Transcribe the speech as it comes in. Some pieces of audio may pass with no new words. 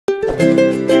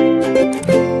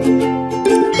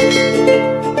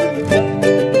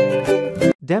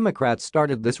Democrats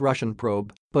started this Russian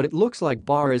probe, but it looks like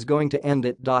Barr is going to end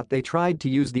it. They tried to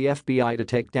use the FBI to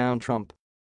take down Trump.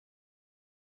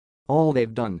 All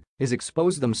they've done is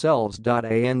expose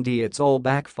themselves.And it's all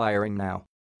backfiring now.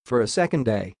 For a second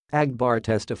day, Barr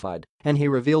testified, and he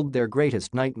revealed their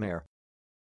greatest nightmare.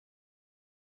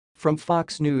 From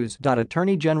Fox News.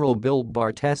 Attorney General Bill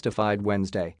Barr testified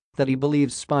Wednesday that he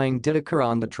believes spying did occur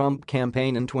on the Trump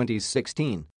campaign in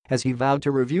 2016, as he vowed to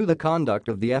review the conduct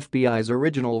of the FBI's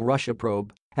original Russia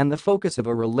probe, and the focus of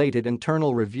a related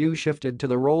internal review shifted to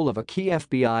the role of a key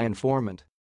FBI informant.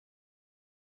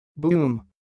 Boom.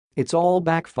 It's all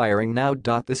backfiring now.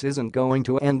 This isn't going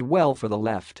to end well for the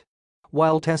left.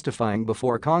 While testifying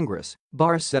before Congress,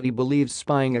 Barr said he believes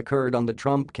spying occurred on the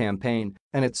Trump campaign,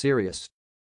 and it's serious.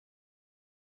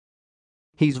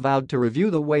 He's vowed to review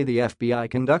the way the FBI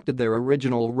conducted their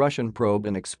original Russian probe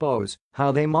and expose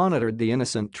how they monitored the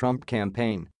innocent Trump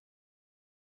campaign.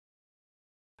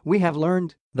 We have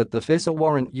learned that the FISA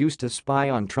warrant used to spy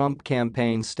on Trump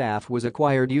campaign staff was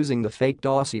acquired using the fake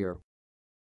dossier.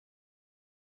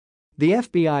 The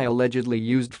FBI allegedly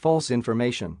used false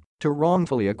information to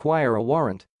wrongfully acquire a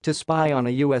warrant to spy on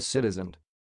a U.S. citizen.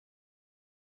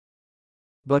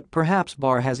 But perhaps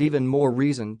Barr has even more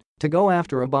reason to go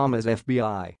after Obama's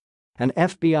FBI. An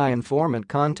FBI informant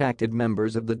contacted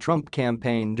members of the Trump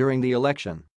campaign during the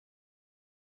election.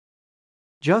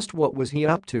 Just what was he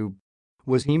up to?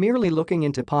 Was he merely looking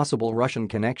into possible Russian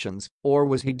connections, or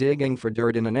was he digging for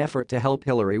dirt in an effort to help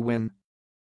Hillary win?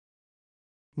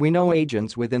 We know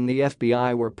agents within the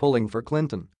FBI were pulling for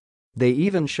Clinton. They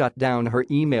even shut down her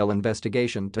email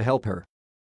investigation to help her.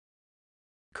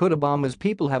 Could Obama's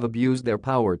people have abused their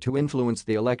power to influence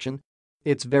the election?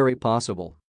 It's very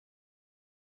possible.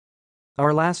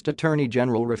 Our last Attorney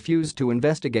General refused to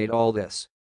investigate all this.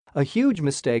 A huge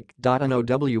mistake.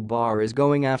 NOW Barr is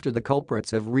going after the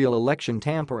culprits of real election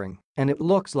tampering, and it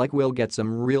looks like we'll get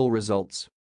some real results.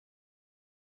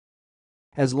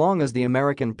 As long as the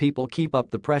American people keep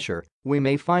up the pressure, we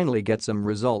may finally get some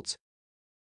results,